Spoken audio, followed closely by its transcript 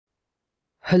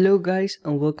Hello guys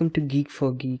and welcome to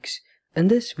Geek4Geeks. In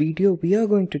this video we are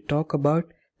going to talk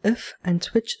about if and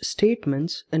switch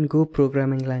statements in Go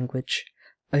programming language.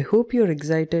 I hope you're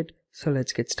excited, so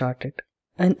let's get started.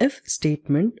 An if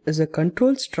statement is a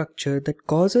control structure that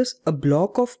causes a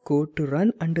block of code to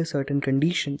run under certain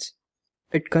conditions.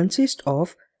 It consists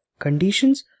of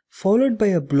conditions followed by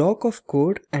a block of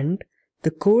code, and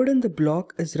the code in the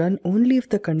block is run only if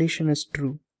the condition is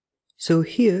true. So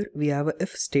here we have a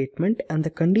if statement and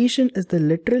the condition is the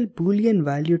literal boolean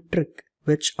value trick,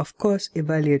 which of course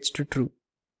evaluates to true.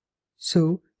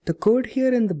 So the code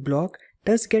here in the block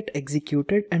does get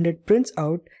executed and it prints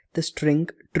out the string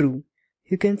true.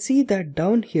 You can see that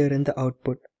down here in the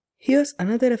output. Here's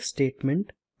another if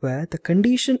statement where the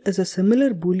condition is a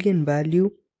similar boolean value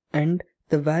and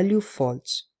the value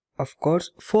false. Of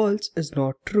course false is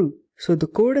not true, so the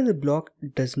code in the block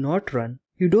does not run.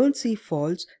 You don't see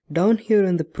false down here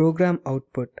in the program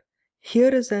output.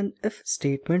 Here is an if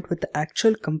statement with the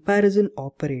actual comparison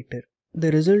operator.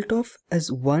 The result of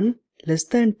is 1 less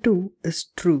than 2 is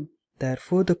true.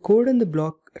 Therefore the code in the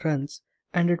block runs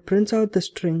and it prints out the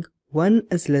string 1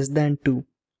 is less than 2.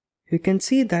 You can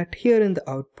see that here in the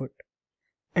output.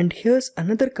 And here's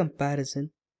another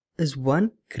comparison. Is 1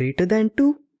 greater than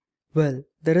 2? Well,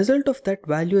 the result of that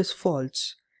value is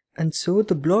false, and so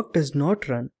the block does not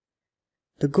run.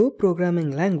 The Go programming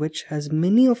language has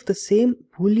many of the same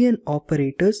boolean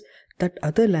operators that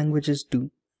other languages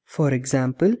do. For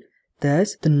example,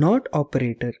 there's the not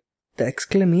operator, the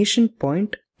exclamation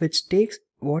point, which takes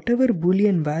whatever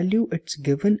boolean value it's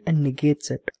given and negates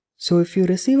it. So if you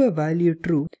receive a value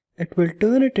true, it will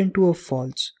turn it into a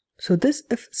false. So this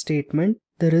if statement,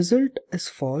 the result is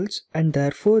false and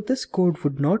therefore this code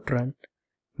would not run.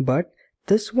 But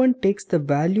this one takes the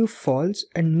value false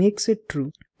and makes it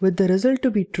true. With the result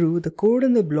to be true, the code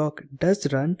in the block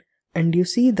does run and you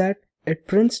see that it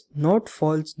prints not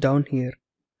false down here.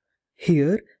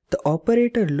 Here, the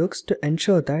operator looks to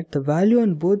ensure that the value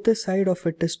on both the side of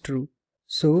it is true.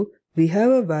 So, we have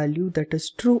a value that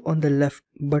is true on the left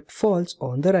but false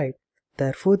on the right.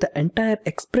 Therefore, the entire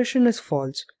expression is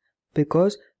false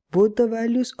because both the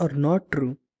values are not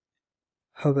true.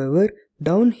 However,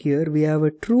 down here we have a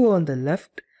true on the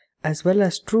left as well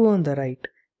as true on the right.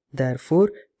 Therefore,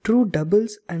 true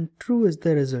doubles and true is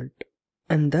the result.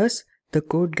 And thus, the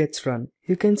code gets run.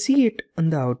 You can see it on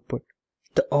the output.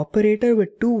 The operator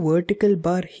with two vertical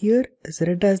bar here is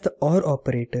read as the OR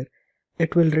operator.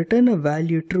 It will return a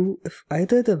value true if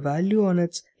either the value on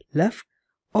its left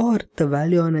or the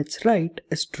value on its right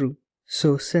is true.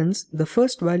 So since the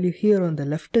first value here on the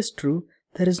left is true,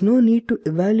 there is no need to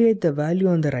evaluate the value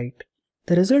on the right.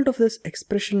 The result of this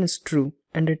expression is true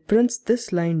and it prints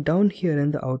this line down here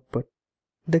in the output.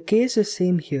 The case is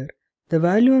same here. The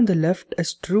value on the left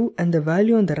is true and the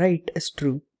value on the right is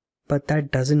true. But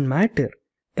that doesn't matter.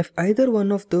 If either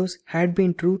one of those had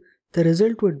been true, the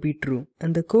result would be true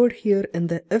and the code here in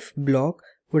the if block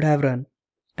would have run.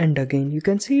 And again you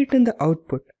can see it in the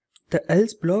output. The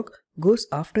else block goes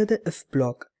after the if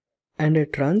block and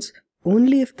it runs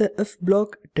only if the if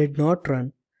block did not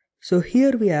run. So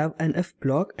here we have an if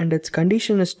block and its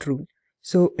condition is true.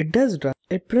 So it does run.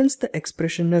 It prints the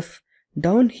expression if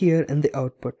down here in the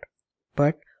output.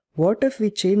 But what if we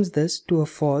change this to a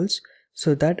false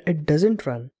so that it doesn't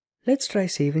run? Let's try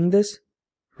saving this.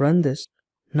 Run this.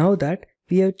 Now that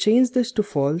we have changed this to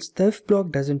false, the if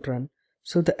block doesn't run.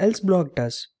 So the else block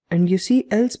does. And you see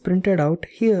else printed out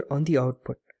here on the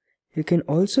output. You can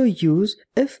also use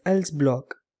if else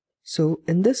block. So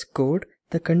in this code,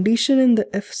 the condition in the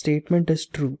if statement is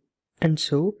true. And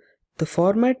so the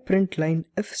format print line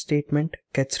if statement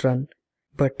gets run.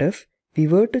 But if we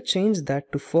were to change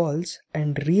that to false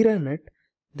and rerun it,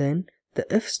 then the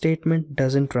if statement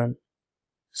doesn't run.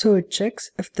 So it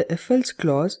checks if the if else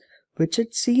clause which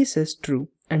it sees is true,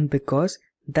 and because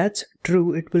that's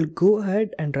true, it will go ahead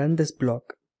and run this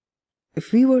block.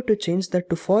 If we were to change that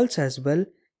to false as well,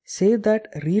 save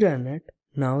that, rerun it,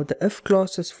 now the if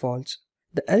clause is false.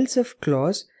 The else if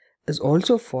clause is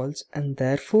also false and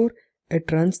therefore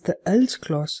it runs the else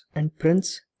clause and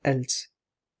prints else.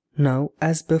 Now,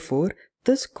 as before,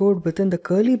 this code within the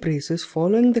curly braces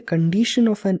following the condition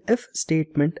of an if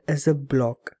statement is a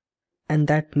block. And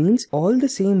that means all the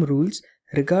same rules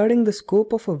regarding the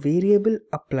scope of a variable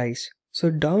applies. So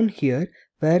down here,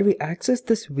 where we access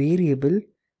this variable,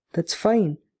 that's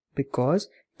fine because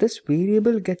this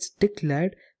variable gets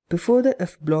declared before the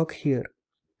if block here.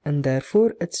 And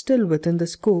therefore it's still within the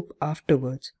scope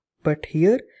afterwards. But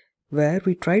here, where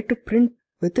we try to print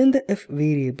within the if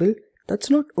variable, that's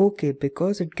not okay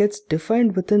because it gets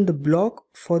defined within the block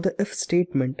for the if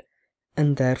statement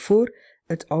and therefore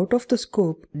it's out of the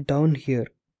scope down here.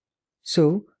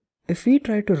 So if we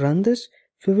try to run this,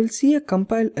 we will see a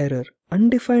compile error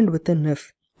undefined within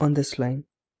if on this line.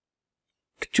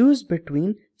 To choose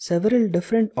between several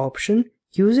different options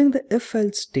using the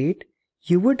if-else state,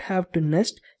 you would have to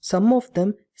nest some of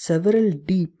them several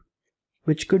deep,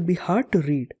 which could be hard to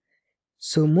read.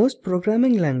 So most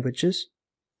programming languages,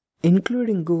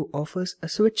 including Go, offers a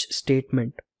switch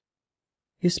statement.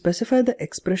 You specify the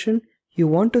expression you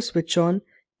want to switch on,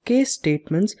 case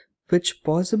statements which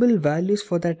possible values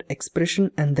for that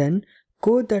expression, and then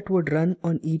code that would run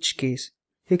on each case.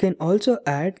 You can also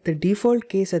add the default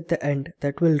case at the end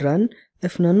that will run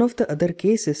if none of the other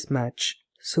cases match.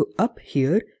 So up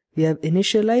here we have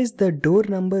initialized the door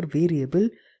number variable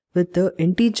with the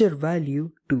integer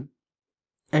value 2.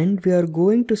 And we are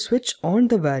going to switch on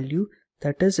the value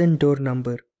that is in door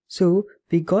number. So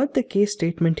we got the case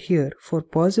statement here for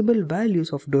possible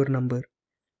values of door number.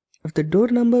 If the door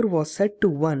number was set to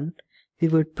 1, we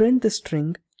would print the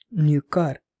string new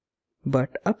car.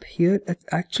 But up here it's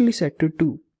actually set to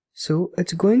 2. So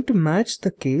it's going to match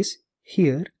the case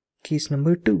here, case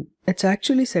number 2. It's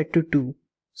actually set to 2.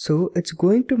 So it's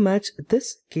going to match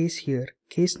this case here,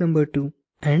 case number 2.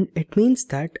 And it means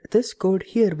that this code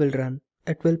here will run.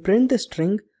 It will print the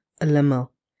string a lemma.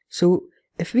 So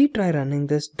if we try running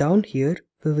this down here,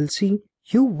 we will see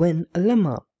you win a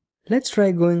lemma. Let's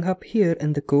try going up here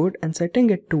in the code and setting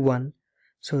it to 1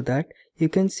 so that you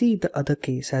can see the other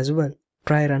case as well.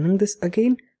 Try running this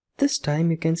again. This time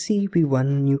you can see we won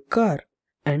a new car.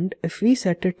 And if we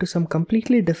set it to some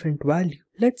completely different value,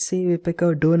 let's say we pick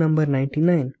our door number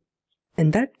 99.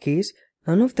 In that case,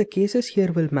 none of the cases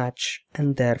here will match,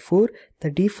 and therefore the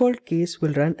default case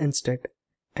will run instead,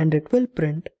 and it will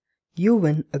print you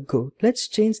win a go. Let's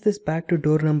change this back to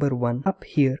door number 1 up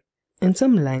here. In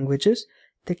some languages,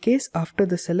 the case after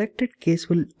the selected case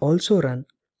will also run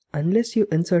unless you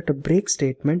insert a break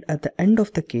statement at the end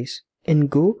of the case. In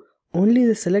Go, only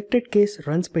the selected case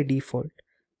runs by default.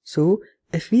 So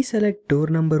if we select door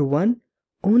number 1,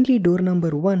 only door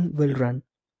number 1 will run.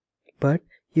 But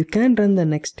you can run the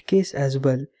next case as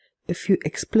well if you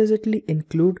explicitly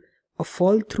include a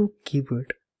fall through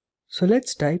keyword. So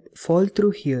let's type fall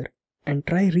through here and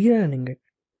try rerunning it.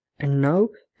 And now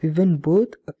we win both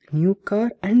a new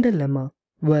car and a lemma.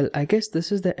 Well, I guess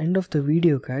this is the end of the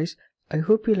video, guys. I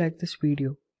hope you liked this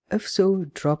video. If so,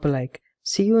 drop a like.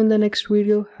 See you in the next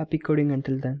video. Happy coding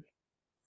until then.